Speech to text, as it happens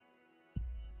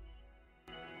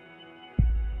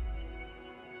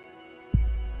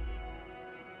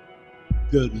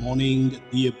Good morning,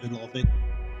 dear beloved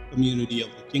community of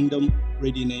the kingdom,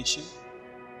 Ready Nation.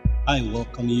 I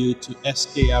welcome you to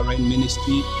SKRN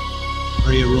Ministry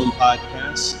Prayer Room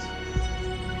Podcast,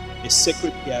 a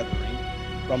sacred gathering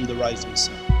from the rising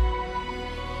sun.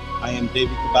 I am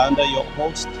David Kabanda, your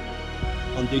host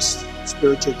on this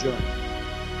spiritual journey.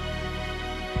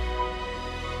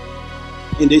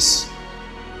 In this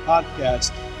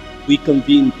podcast, we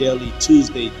convene daily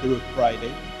Tuesday through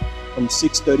Friday from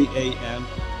 6:30 a.m.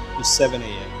 to 7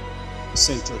 a.m.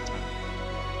 Central Time,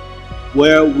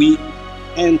 where we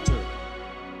enter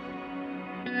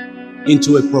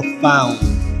into a profound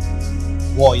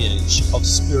voyage of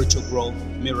spiritual growth,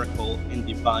 miracle, and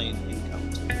divine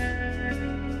encounter.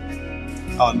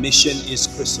 Our mission is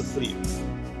crystal clear: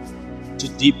 to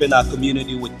deepen our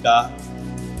community with God,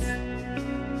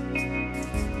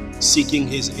 seeking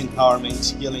His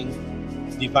empowerment, healing,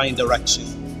 divine direction,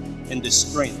 and the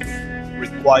strength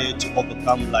required to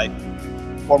overcome life's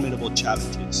formidable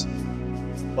challenges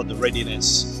for the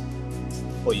readiness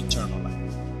for eternal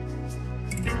life.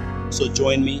 So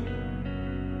join me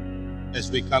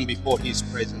as we come before His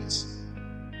presence.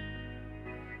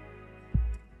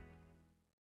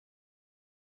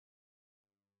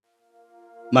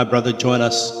 My brother, join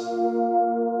us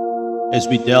as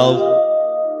we delve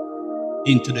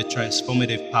into the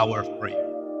transformative power of prayer.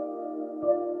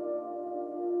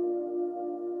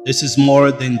 This is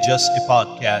more than just a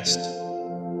podcast.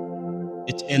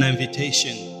 It's an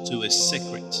invitation to a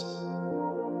sacred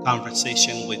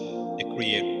conversation with the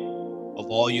Creator of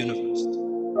all universe.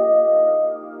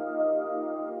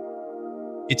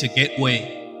 It's a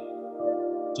gateway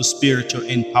to spiritual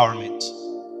empowerment,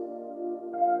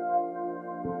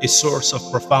 a source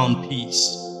of profound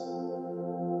peace,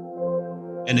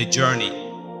 and a journey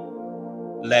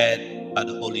led by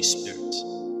the Holy Spirit.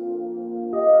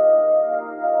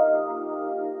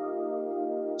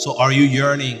 So are you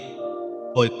yearning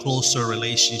for a closer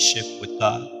relationship with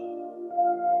God?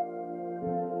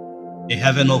 A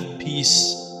heaven of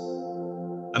peace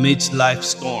amidst life's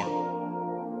storm?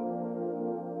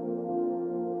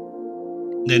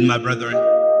 Then, my brethren,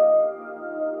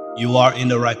 you are in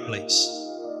the right place.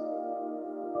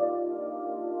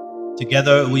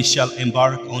 Together we shall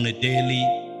embark on a daily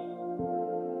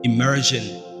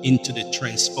immersion into the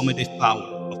transformative power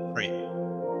of prayer,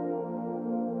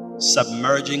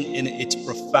 submerging in its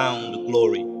profound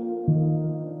glory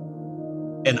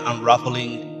and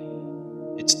unraveling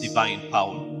its divine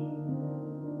power.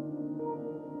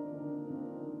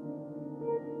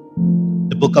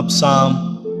 The book of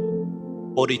Psalm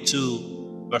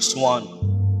 42 verse 1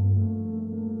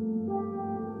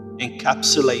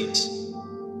 encapsulates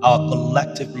our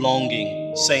collective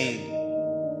longing, saying,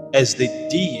 "As the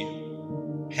deer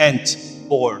pants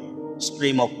for a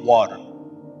stream of water,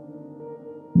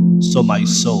 so my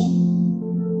soul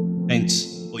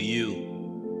pants for you,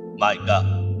 my God."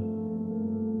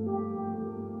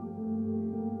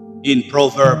 In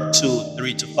Proverbs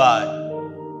 2:3-5,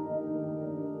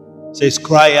 says,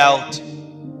 "Cry out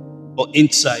for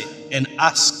insight and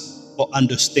ask for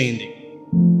understanding.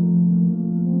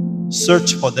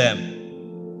 Search for them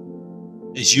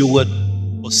as you would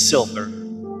for silver.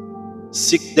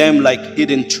 Seek them like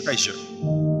hidden treasure.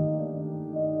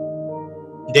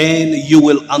 Then you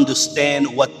will understand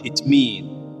what it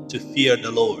means to fear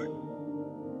the Lord,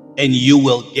 and you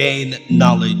will gain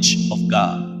knowledge of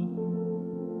God."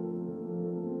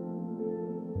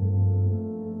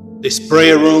 This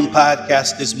Prayer Room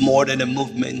podcast is more than a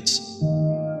movement.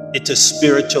 It's a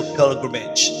spiritual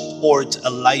pilgrimage towards a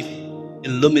life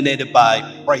illuminated by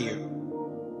prayer,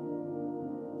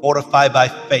 fortified by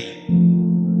faith,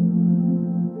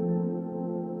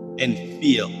 and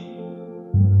filled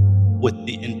with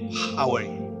the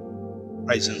empowering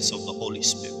presence of the Holy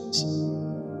Spirit.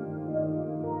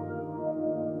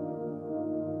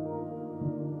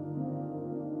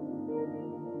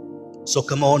 So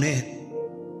come on in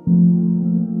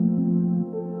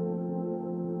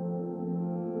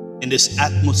this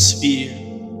atmosphere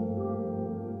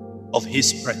of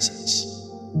His presence.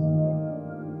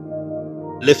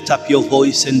 Lift up your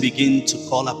voice and begin to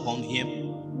call upon Him.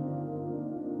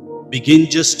 Begin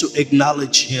just to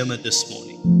acknowledge Him this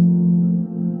morning.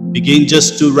 Begin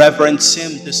just to reverence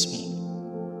Him this morning.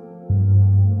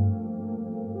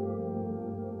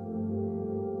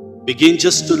 Begin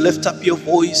just to lift up your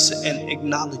voice and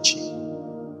acknowledge Him.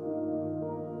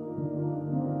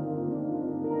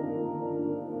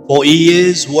 For He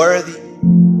is worthy.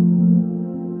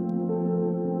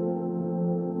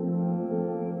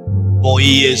 For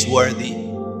He is worthy.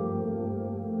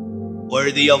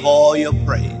 Worthy of all your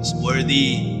praise.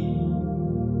 Worthy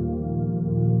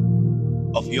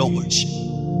of your worship.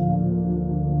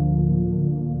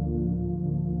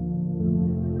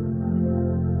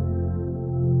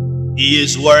 He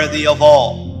is worthy of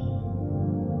all.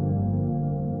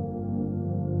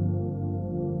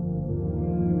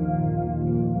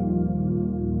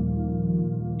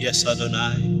 Yes,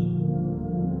 Adonai.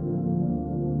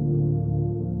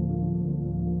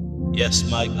 Yes,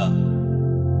 my God.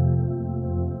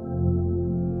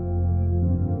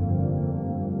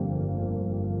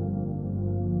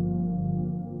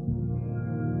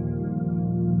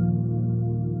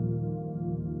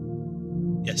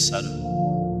 Yes, Adonai.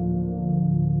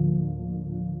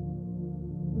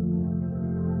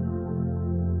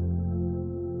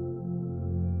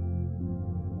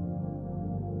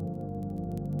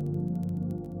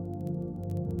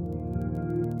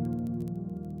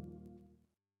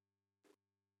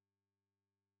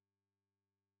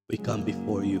 We come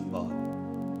before you, Father.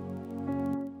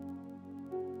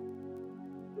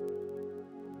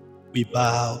 We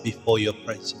bow before your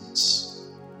presence.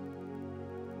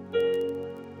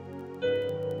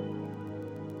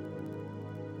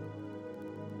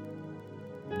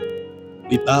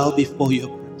 We bow before your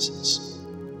presence.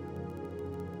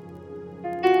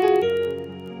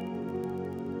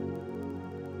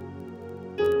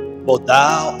 For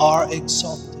thou art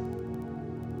exalted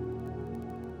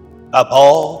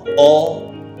above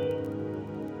all.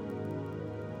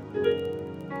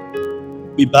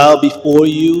 We bow before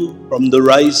you from the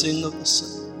rising of the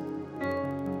sun.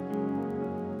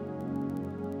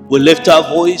 We lift our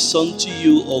voice unto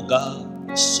you, O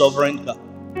God, sovereign God.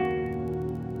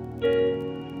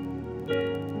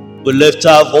 We lift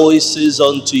our voices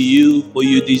unto you, for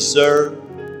you deserve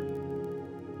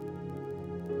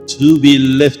to be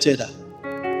lifted up.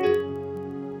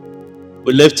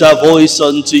 We lift our voice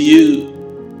unto you,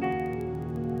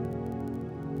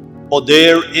 for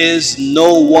there is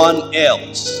no one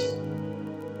else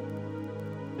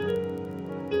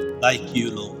like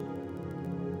you, Lord.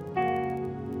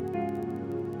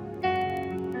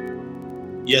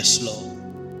 Yes, Lord.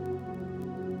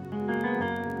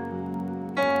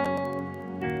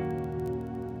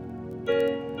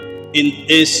 In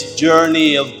this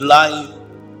journey of life,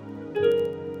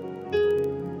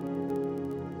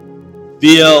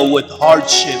 filled with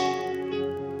hardship,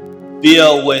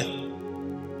 filled with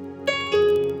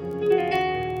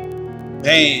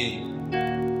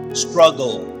pain,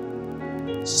 struggle,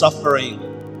 suffering,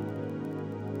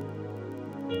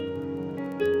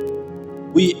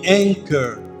 we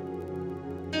anchor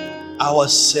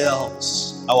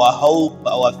ourselves, our hope,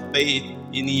 our faith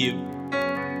in you.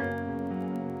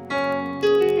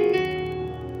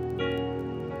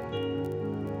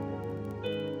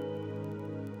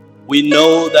 We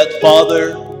know that,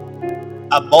 Father,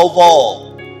 above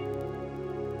all,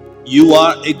 you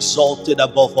are exalted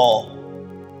above all.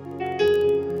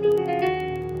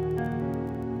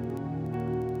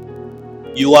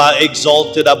 You are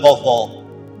exalted above all.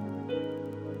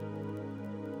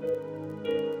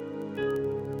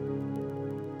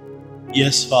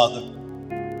 Yes, Father.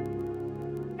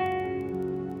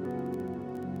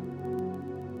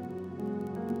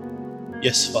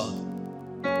 Yes, Father.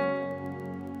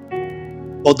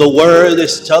 For the word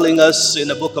is telling us in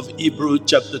the book of Hebrews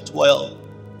chapter 12,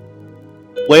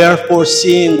 wherefore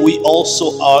seeing we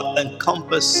also are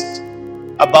encompassed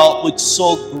about with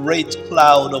so great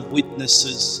cloud of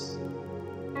witnesses,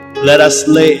 let us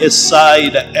lay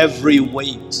aside every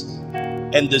weight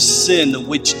and the sin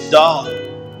which doth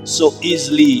so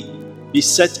easily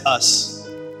beset us,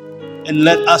 and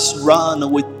let us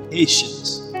run with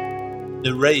patience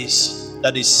the race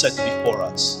that is set before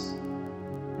us,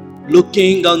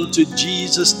 looking unto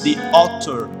Jesus, the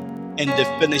author and the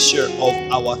finisher of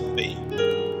our faith,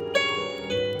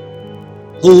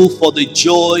 who for the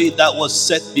joy that was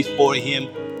set before him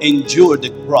endured the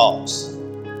cross,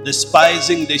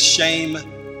 despising the shame,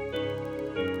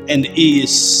 and he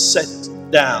is set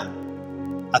down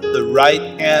at the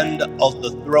right hand of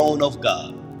the throne of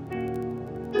God.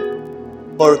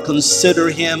 For consider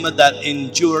him that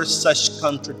endures such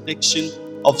contradiction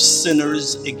of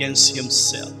sinners against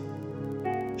himself,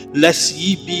 lest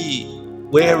ye be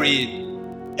wearied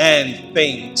and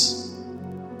faint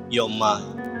your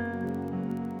mind.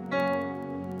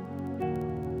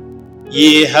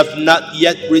 Ye have not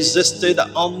yet resisted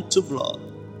unto blood,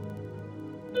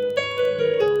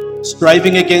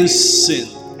 striving against sin,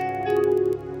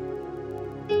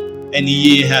 and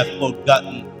ye have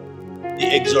forgotten the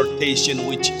exhortation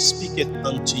which speaketh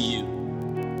unto you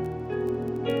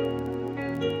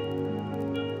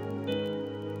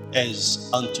as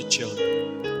unto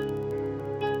children.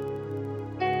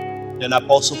 Then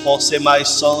Apostle Paul said, my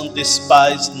son,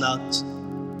 despise not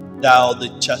thou the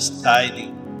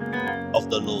chastising of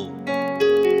the Lord,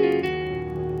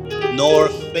 nor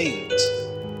faint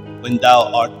when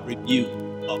thou art rebuked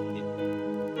of him.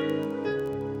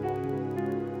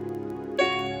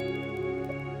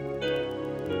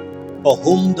 For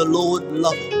whom the Lord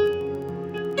loveth,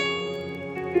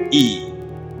 he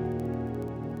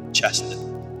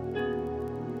chasteneth,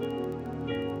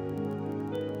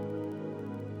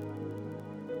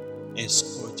 and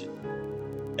scourgeth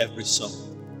every son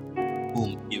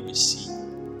whom he received.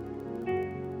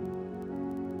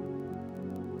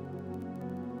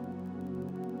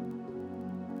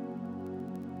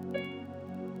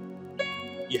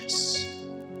 Yes,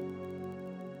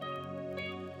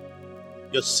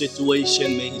 your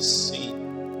situation may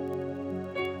seem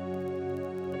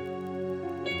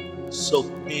so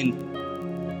painful,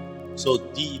 so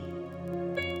deep.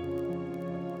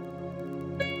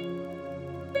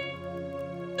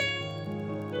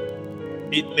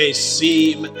 It may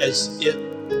seem as if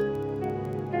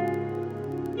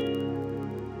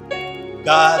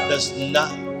God does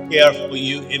not care for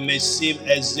you. It may seem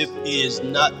as if he is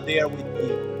not there with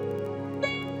you.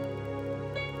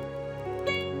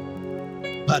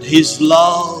 But his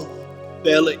love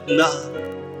faileth not.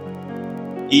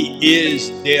 He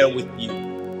is there with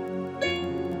you.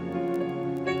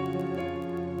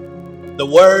 The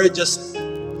word just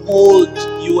told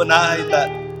you and I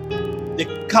that the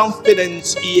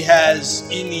confidence he has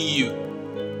in you,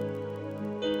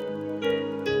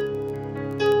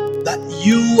 that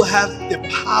you have the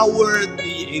power,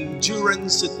 the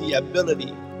endurance, the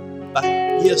ability by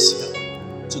yourself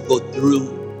to go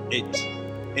through it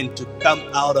and to come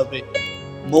out of it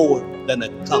more than a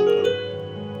conqueror.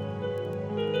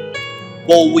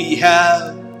 For we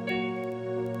have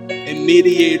a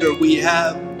mediator, we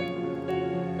have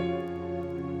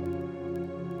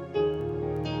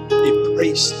a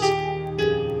priest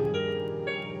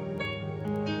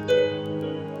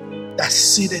that's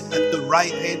seated at the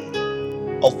right hand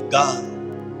of God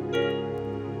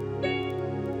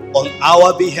on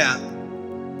our behalf.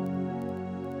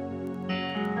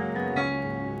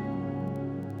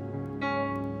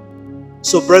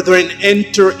 So brethren,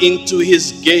 enter into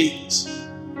his gate.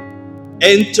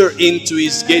 Enter into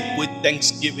his gate with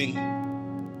thanksgiving.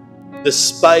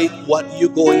 Despite what you're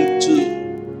going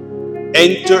to,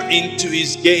 enter into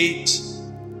his gate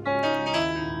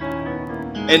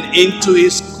and into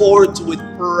his court with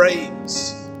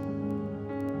praise.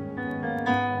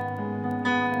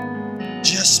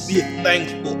 Just be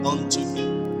thankful unto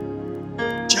him.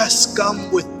 Just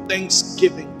come with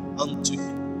thanksgiving unto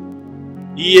him.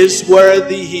 He is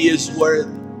worthy, he is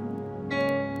worthy.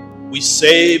 We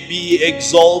say, be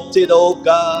exalted, O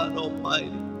God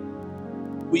Almighty.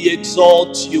 We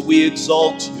exalt you, we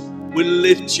exalt you. We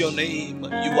lift your name.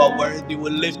 You are worthy. We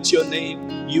lift your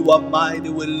name. You are mighty.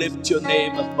 We lift your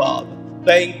name, Father.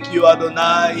 Thank you,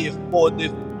 Adonai, for the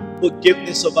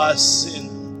forgiveness of our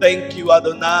sin. Thank you,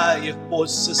 Adonai, for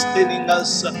sustaining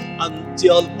us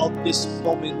until of this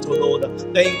moment, O Lord.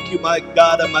 Thank you, my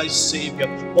God and my Savior,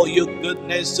 for your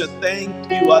goodness.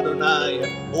 Thank you,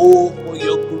 Adonai, for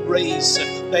your grace.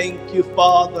 Thank you,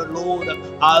 Father, Lord.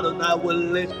 Adonai, we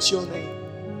lift your name.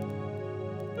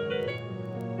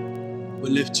 We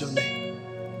lift your name.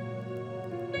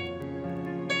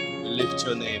 We lift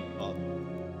your name, Father.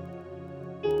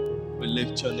 We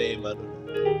lift your name, Adonai.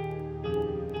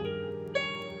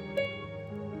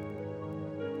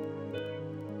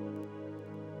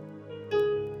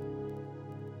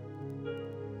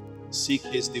 Seek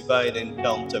his divine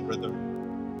encounter, brother.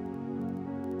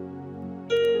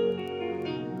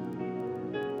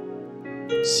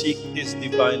 Seek his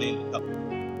divine encounter.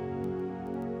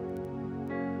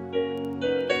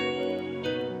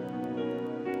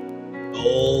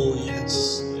 Oh,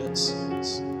 yes, yes,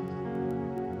 yes.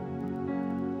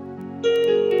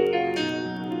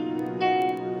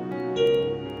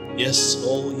 Yes,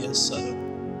 oh, yes,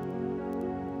 Son.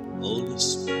 Holy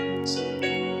Spirit.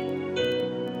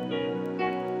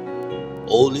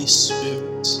 Holy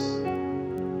Spirit.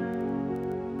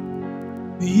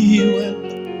 We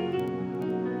welcome.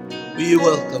 We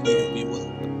welcome you. We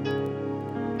welcome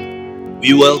you.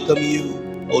 We welcome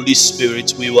you. Holy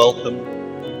Spirit, we welcome you.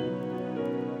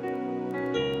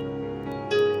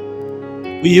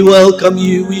 We welcome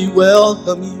you, we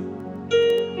welcome you.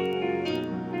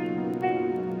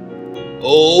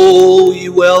 Oh, we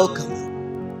welcome you.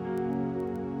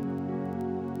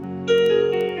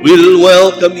 We'll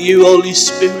welcome you, Holy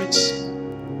Spirit.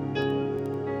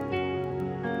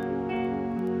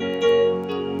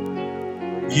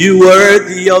 You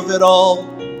worthy of it all.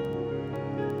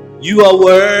 You are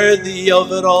worthy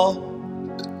of it all.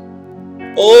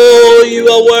 Oh, you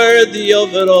are worthy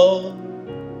of it all.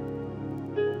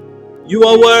 You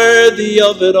are worthy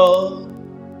of it all.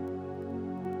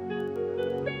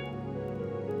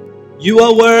 You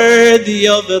are worthy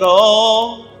of it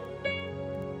all.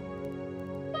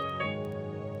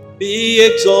 Be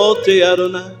exalted,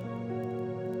 Adonai.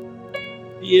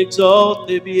 Be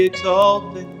exalted, be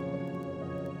exalted.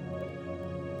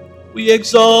 We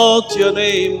exalt your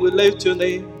name, we lift your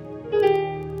name.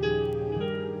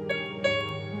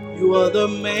 You are the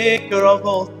maker of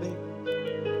all things.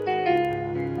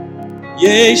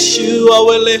 Yeshua,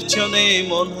 we lift your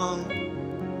name on high.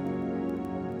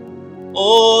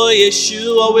 Oh,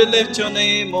 Yeshua, we lift your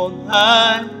name on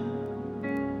high.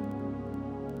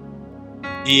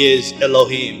 He is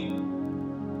Elohim,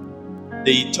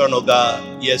 the eternal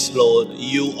God. Yes, Lord,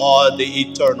 you are the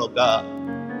eternal God.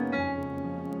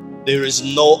 There is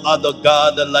no other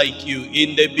God like you.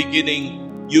 In the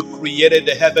beginning, you created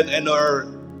the heaven and earth.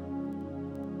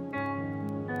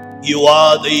 You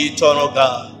are the eternal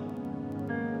God.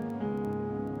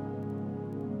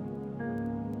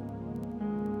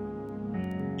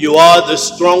 You are the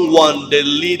strong one, the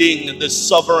leading, the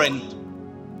sovereign,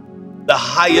 the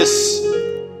highest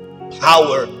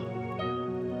power,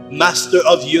 master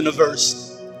of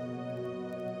universe.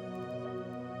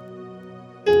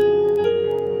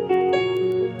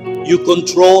 You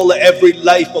control every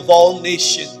life of all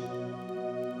nations.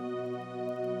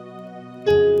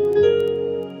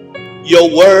 Your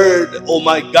word, oh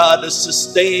my God, has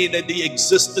sustained the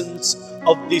existence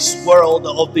of this world,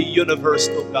 of the universe,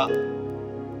 oh God.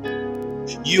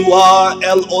 You are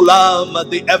El Olam,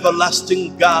 the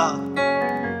everlasting God.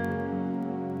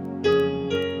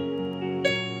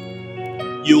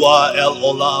 You are El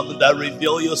Olam that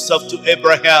reveal yourself to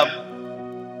Abraham.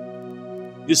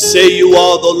 You say you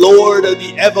are the Lord,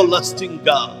 the everlasting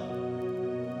God.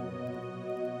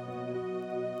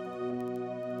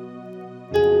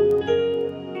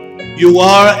 You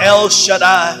are El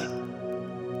Shaddai,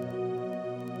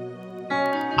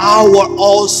 our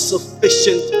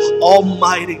all-sufficient,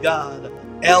 almighty God.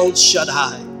 El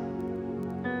Shaddai.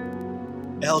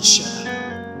 El Shaddai.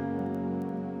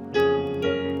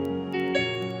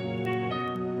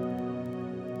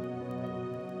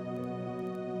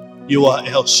 You are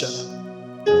El Shaddai.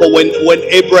 For when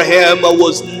Abraham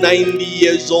was 90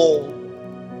 years old,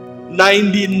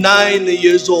 99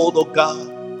 years old, oh God,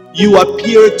 you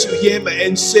appeared to him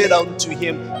and said unto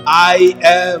him, I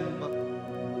am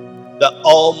the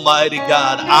Almighty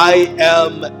God. I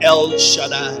am El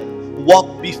Shaddai.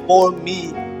 Walk before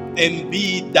me and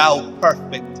be thou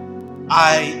perfect.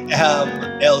 I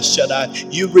am El Shaddai.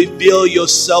 You reveal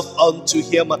yourself unto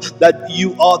him that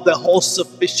you are the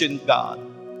all-sufficient God,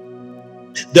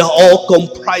 the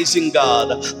all-comprising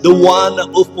God, the one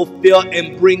who fulfill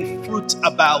and bring fruit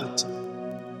about,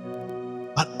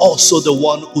 but also the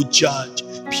one who judge,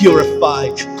 purify,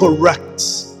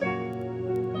 corrects.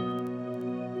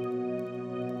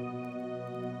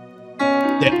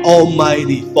 The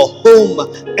Almighty, for whom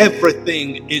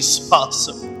everything is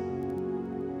possible.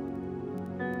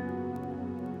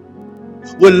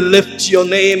 We lift your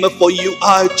name, for you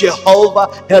are Jehovah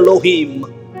Elohim.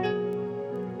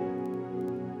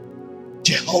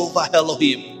 Jehovah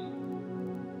Elohim.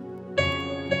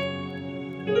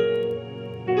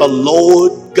 The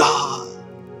Lord God.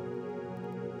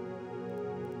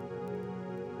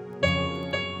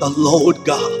 The Lord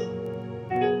God.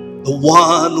 The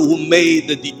one who made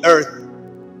the earth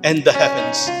and the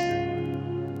heavens.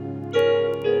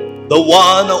 The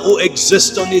one who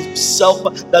exists on himself,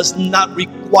 does not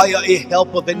require a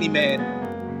help of any man.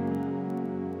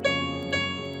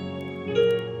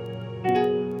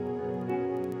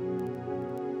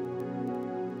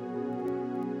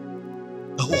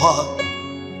 The one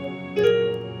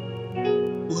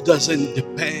who doesn't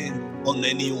depend on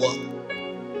anyone.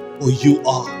 For you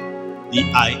are the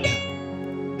I am.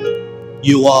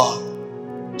 You are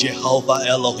Jehovah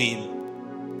Elohim.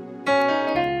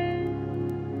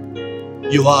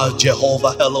 You are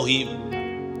Jehovah Elohim.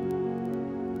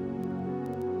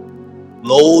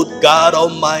 Lord God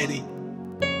Almighty.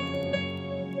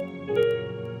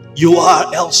 You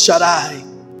are El Shaddai,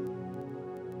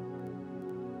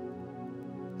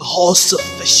 the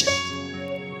all-sufficient,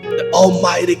 the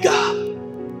Almighty God.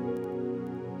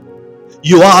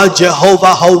 You are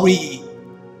Jehovah Hori,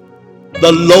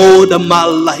 the Lord of my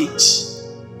light.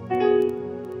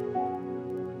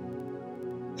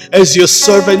 As your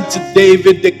servant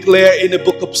David declared in the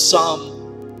book of Psalm,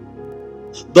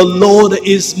 the Lord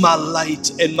is my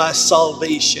light and my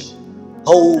salvation.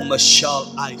 Whom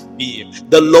shall I fear?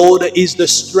 The Lord is the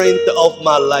strength of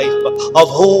my life. Of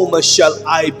whom shall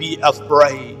I be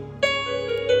afraid?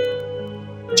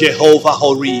 Jehovah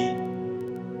Hori.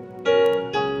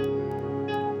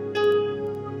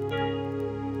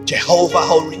 Jehovah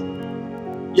Hori.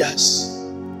 Yes.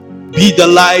 Be the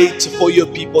light for your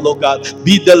people, oh God.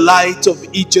 Be the light of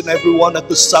each and every one at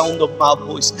the sound of my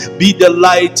voice. Be the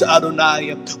light,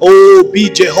 Adonai. Oh, be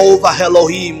Jehovah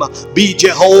Elohim. Be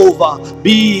Jehovah.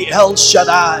 Be El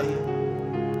Shaddai.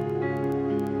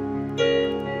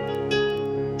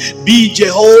 Be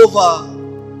Jehovah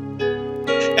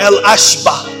El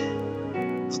Ashba,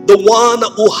 the one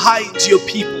who hides your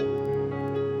people,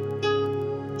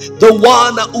 the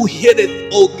one who hid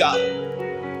it, oh God.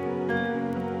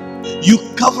 You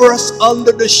cover us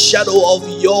under the shadow of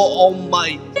your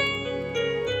almighty.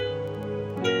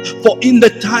 For in the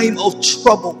time of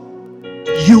trouble,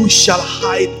 you shall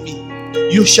hide me.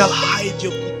 You shall hide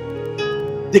your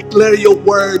people. Declare your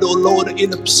word, O Lord,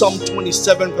 in Psalm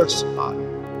 27 verse 5.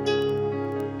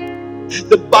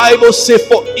 The Bible says,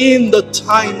 for in the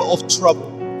time of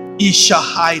trouble, he shall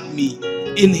hide me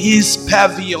in his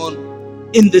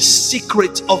pavilion, in the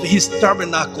secret of his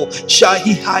tabernacle shall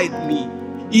he hide me.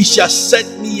 He shall set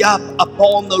me up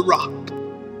upon the rock.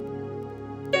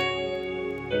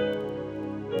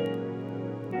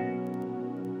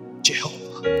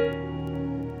 Jehovah.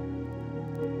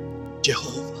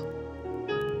 Jehovah.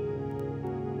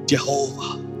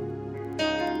 Jehovah.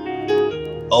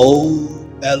 Oh,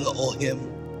 Elohim.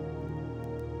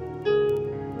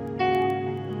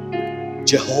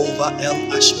 Jehovah El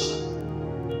Ashba.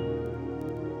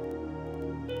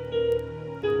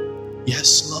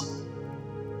 Yes, Lord.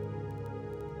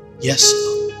 Yes,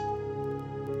 Lord.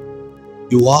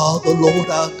 You are the Lord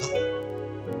our God.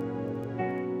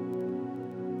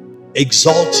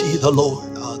 Exalt ye the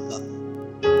Lord our God,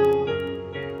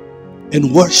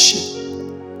 and worship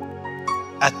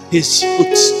at his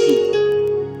footstool,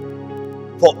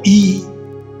 for he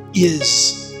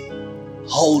is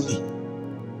holy.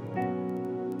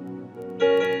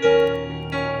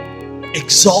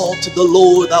 Exalt the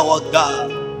Lord our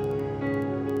God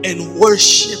and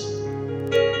worship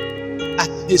at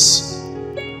his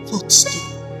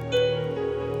footstool,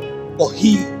 for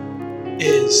he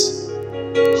is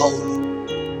holy.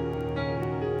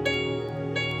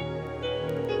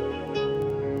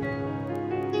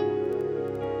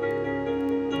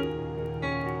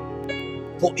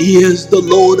 For he is the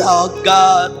Lord our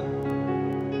God,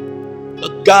 the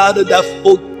God that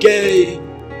forgave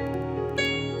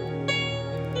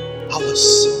our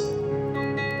sin.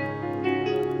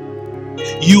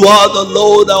 You are the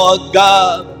Lord our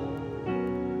God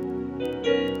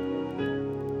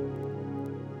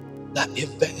that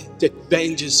take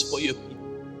vengeance for your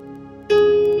people.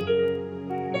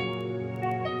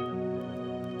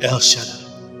 El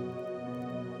Shaddai.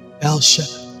 El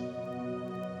Shaddai.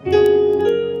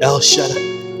 El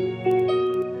Shaddai.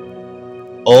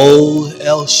 Oh,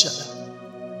 El Shaddai.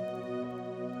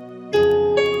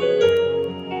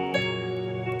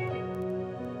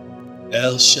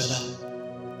 El Shaddai.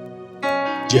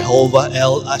 Jehovah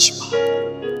El Ashba,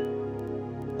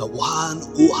 the one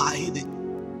who hideth.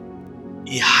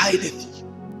 He hideth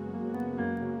you.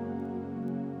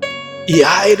 He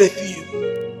hideth you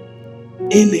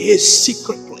in his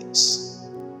secret place.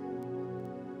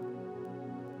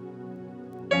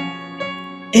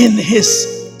 In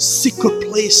his secret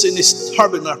place, in his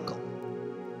tabernacle.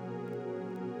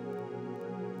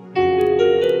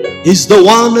 He's the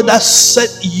one that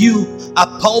set you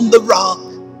upon the rock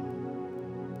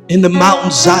in the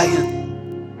Mount Zion,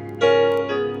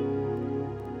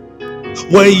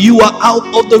 where you are out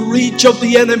of the reach of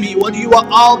the enemy, when you are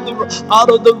out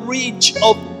of the reach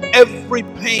of every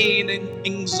pain and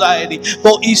anxiety.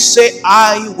 For he said,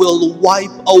 I will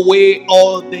wipe away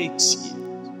all their tears.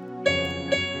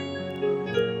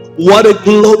 What a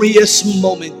glorious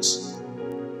moment.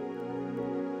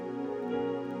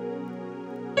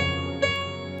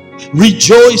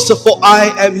 Rejoice, for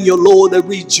I am your Lord, and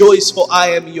rejoice, for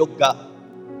I am your God.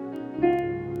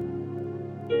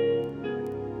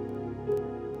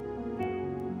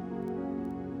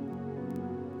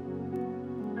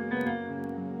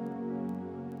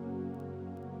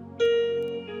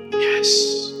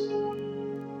 Yes.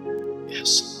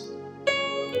 Yes.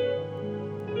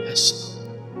 Yes.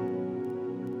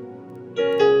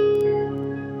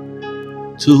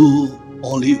 Do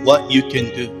only what you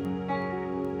can do.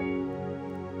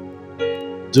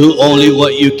 Do only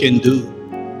what you can do.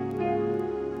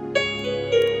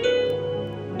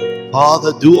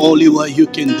 Father, do only what you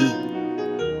can do.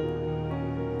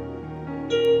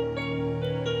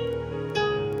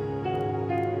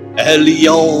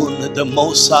 Elyon, the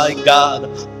Most High God,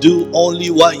 do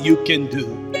only what you can do.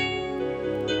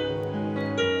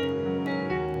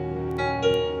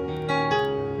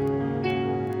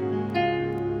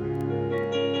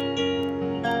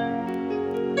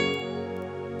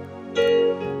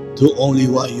 Do only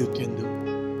what you can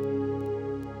do.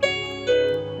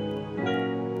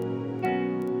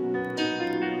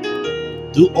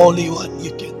 Do only what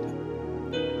you can do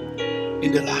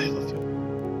in the life of your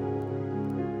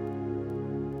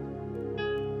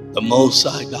the Most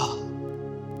High God.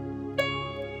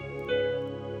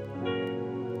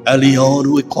 Early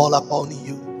on, we call upon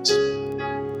you.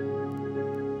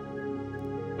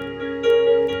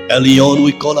 Early on,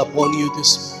 we call upon you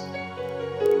this morning.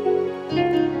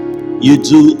 You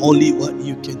do only what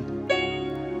you can do.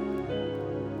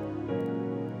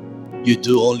 You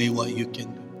do only what you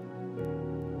can do.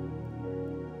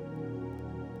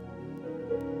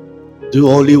 Do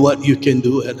only what you can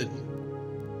do, Ellen.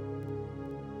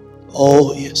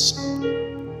 Oh, yes.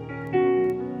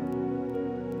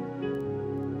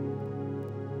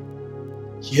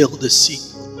 Heal the sick.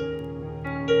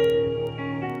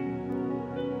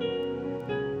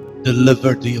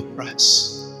 Deliver the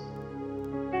oppressed.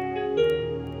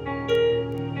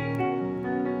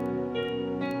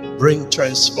 Bring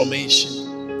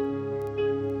transformation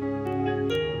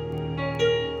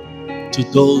to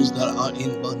those that are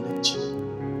in bondage.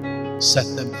 Set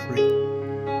them free.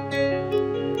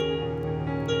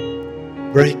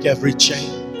 Break every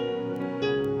chain.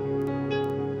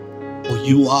 For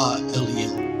you are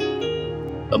Eliel,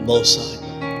 the Most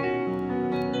High.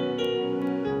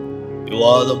 You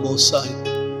are the Most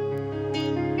High.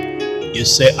 You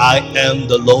say, I am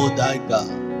the Lord thy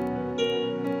God.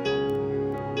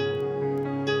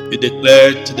 You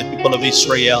declared to the people of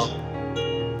Israel,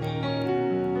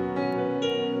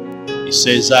 He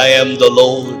says, I am the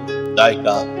Lord thy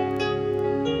God,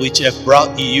 which have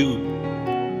brought you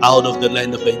out of the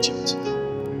land of Egypt,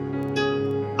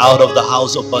 out of the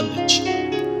house of bondage.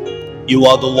 You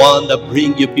are the one that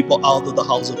bring your people out of the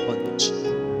house of bondage.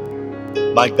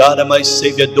 My God and my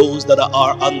Savior, those that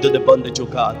are under the bondage,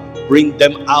 of God, bring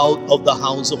them out of the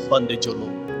house of bondage, O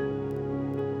Lord.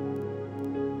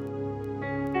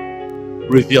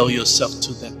 Reveal yourself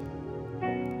to them.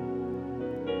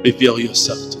 Reveal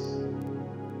yourself to them.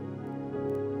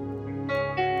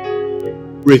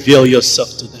 Reveal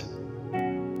yourself to them.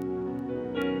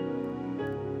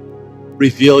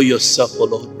 Reveal yourself, O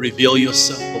Lord. Reveal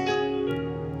yourself, O God.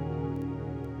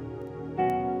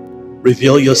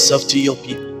 Reveal yourself to your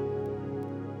people.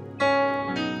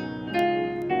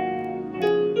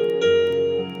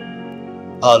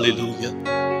 Hallelujah.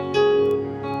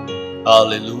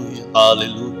 Hallelujah.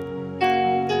 Hallelujah.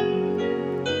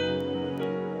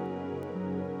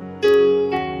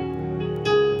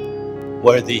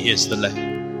 Worthy is the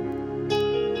Lamb.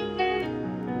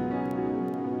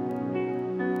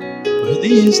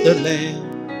 Worthy is the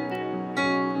Lamb.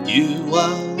 You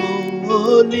are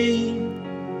holy.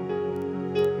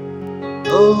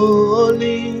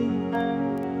 Holy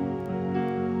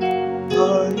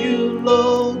are you,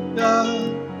 Lord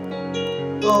God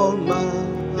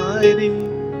Almighty.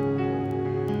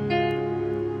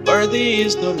 Worthy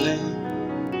is the Lamb.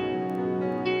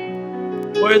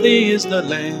 Worthy is the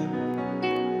Lamb.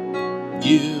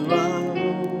 You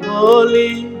are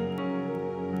holy.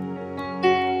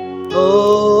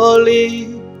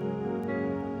 Holy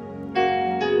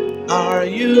are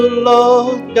you,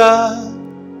 Lord God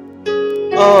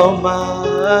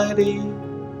Almighty.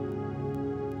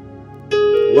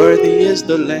 Worthy is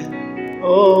the Lamb.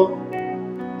 Oh,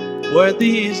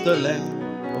 worthy is the Lamb.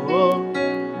 Oh,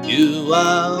 you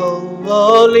are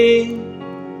holy.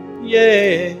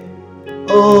 Yeah,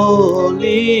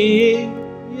 holy.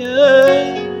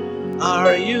 Yeah,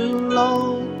 are you,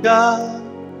 Lord God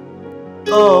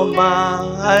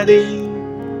Almighty.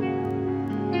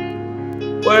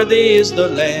 Worthy is the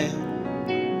Lamb.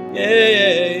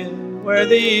 Yeah,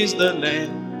 worthy is the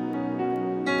Lamb.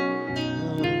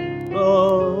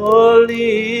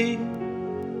 Holy,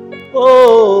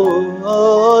 oh,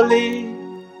 holy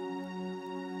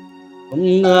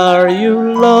are you,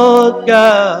 Lord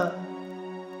God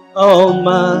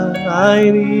Almighty.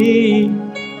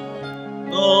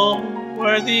 Oh,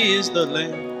 worthy is the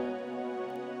Lamb.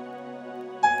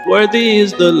 Worthy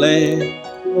is the Lamb.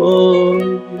 Oh,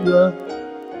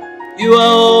 you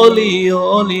are holy,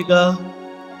 holy God.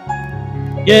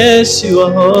 Yes, you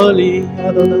are holy,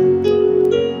 Adonai.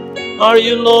 Are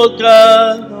you, Lord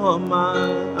God Almighty?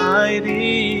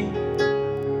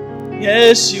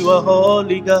 Yes, you are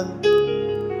holy, God.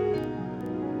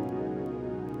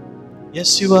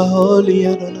 Yes, you are holy,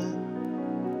 Adonai.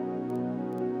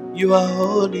 You are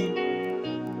holy.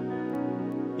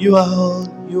 You are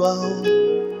holy. You are holy.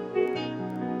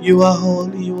 You are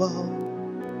holy. You are holy.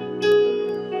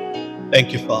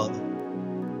 Thank you, Father.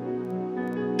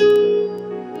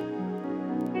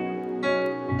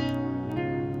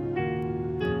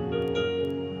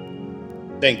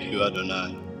 Thank you,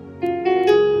 Adonai.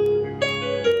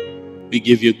 We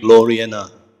give you glory and honor.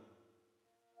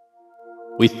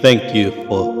 We thank you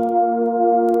for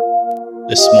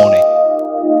this morning.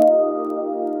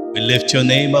 We lift your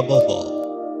name above all.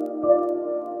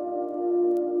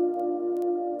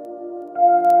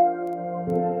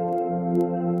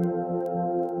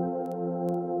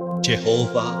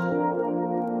 Jehovah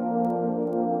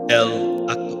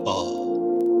El Akbar,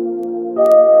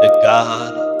 the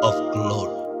God of glory.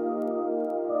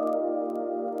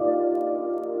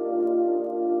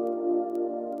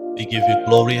 We give you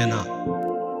glory and honor.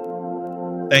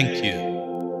 Thank you.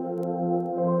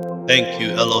 Thank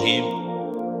you, Elohim.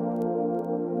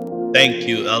 Thank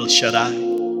you, El Shaddai.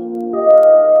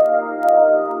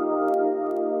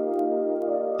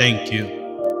 Thank you.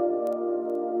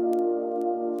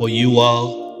 For you are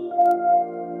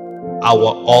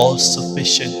our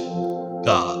all-sufficient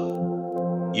God.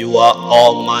 You are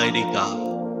Almighty God.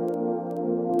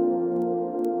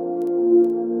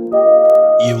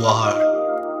 You are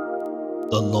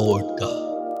the Lord God.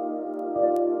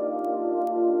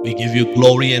 We give you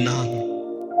glory and honor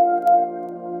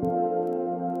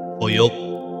for your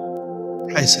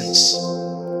presence,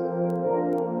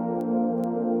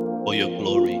 for your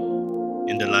glory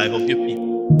in the life of your people.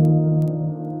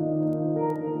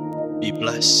 Be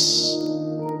blessed,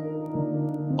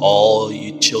 all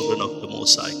you children of the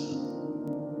Most High God.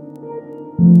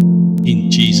 In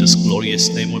Jesus' glorious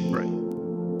name we pray.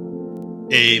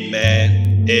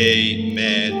 Amen,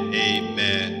 amen,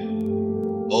 amen.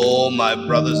 Oh, my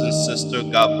brothers and sisters,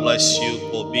 God bless you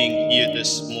for being here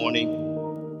this morning.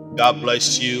 God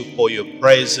bless you for your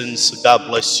presence. God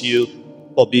bless you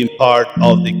for being part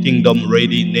of the Kingdom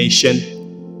Ready Nation.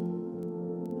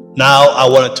 Now I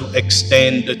wanted to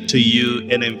extend to you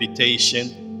an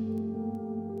invitation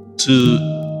to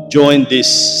join this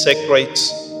sacred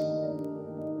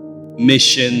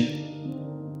mission,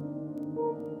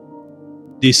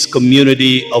 this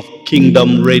community of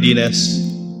Kingdom Readiness,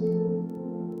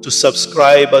 to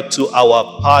subscribe to our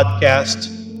podcast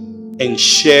and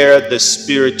share the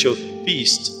spiritual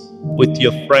feast with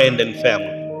your friend and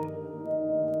family.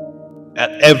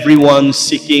 And everyone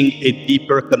seeking a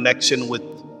deeper connection with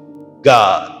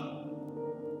God.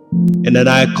 And then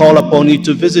I call upon you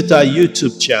to visit our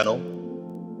YouTube channel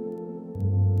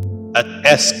at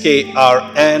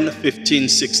SKRN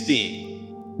 1516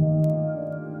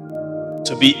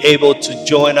 to be able to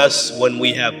join us when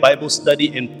we have Bible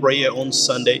study and prayer on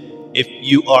Sunday. If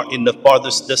you are in the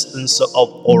farthest distance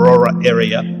of Aurora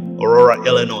area, Aurora,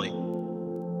 Illinois.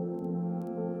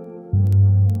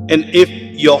 And if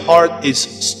your heart is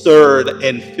stirred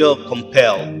and feel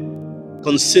compelled,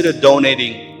 consider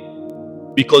donating,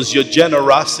 because your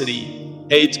generosity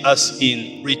aids us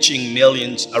in reaching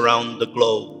millions around the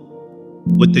globe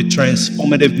with the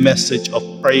transformative message of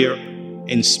prayer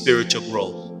and spiritual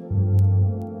growth.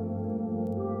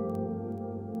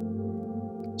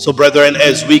 So, brethren,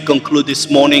 as we conclude this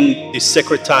morning, this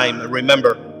sacred time,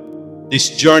 remember,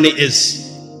 this journey is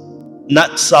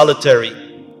not solitary.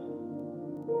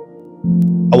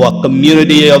 Our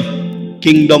community of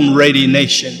Kingdom Ready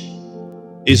Nation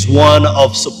is one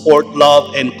of support,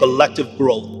 love, and collective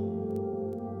growth.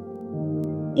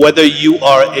 Whether you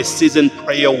are a seasoned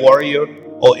prayer warrior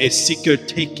or a seeker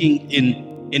taking an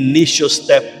initial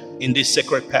step in this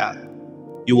sacred path,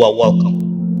 you are welcome.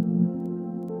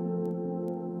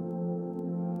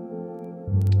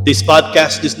 This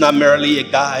podcast is not merely a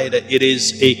guide, it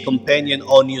is a companion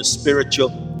on your spiritual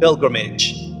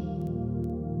pilgrimage.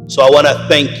 So I want to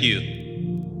thank you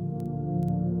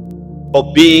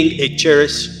for being a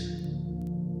cherished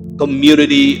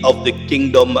community of the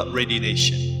Kingdom Ready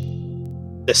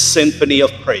Nation, the Symphony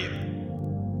of Prayer.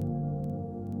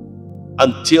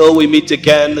 Until we meet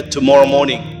again tomorrow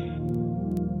morning,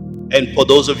 and for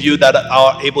those of you that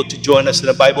are able to join us in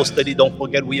a Bible study, don't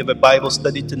forget we have a Bible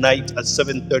study tonight at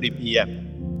 7:30 p.m.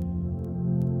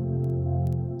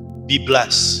 Be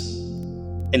blessed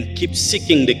and keep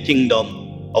seeking the kingdom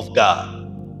of God.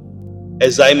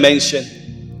 As I mentioned,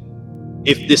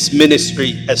 if this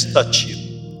ministry has touched you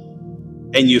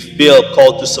and you feel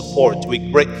called to support, we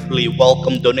gratefully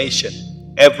welcome donation.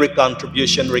 Every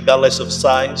contribution, regardless of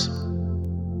size,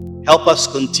 help us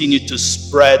continue to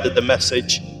spread the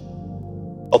message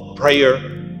of prayer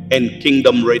and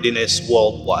kingdom readiness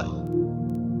worldwide.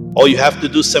 All you have to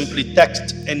do, simply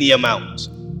text any amount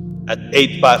at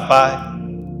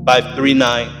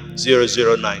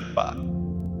 855-539-0095.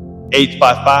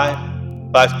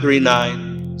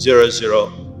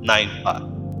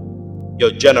 855-539-0095.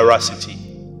 Your generosity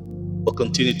will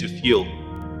continue to fuel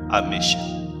our mission.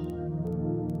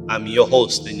 I'm your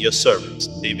host and your servant,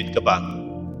 David Kabanda.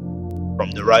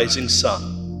 from the rising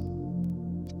sun,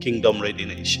 Kingdom Ready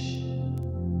Nation.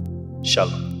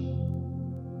 Shalom.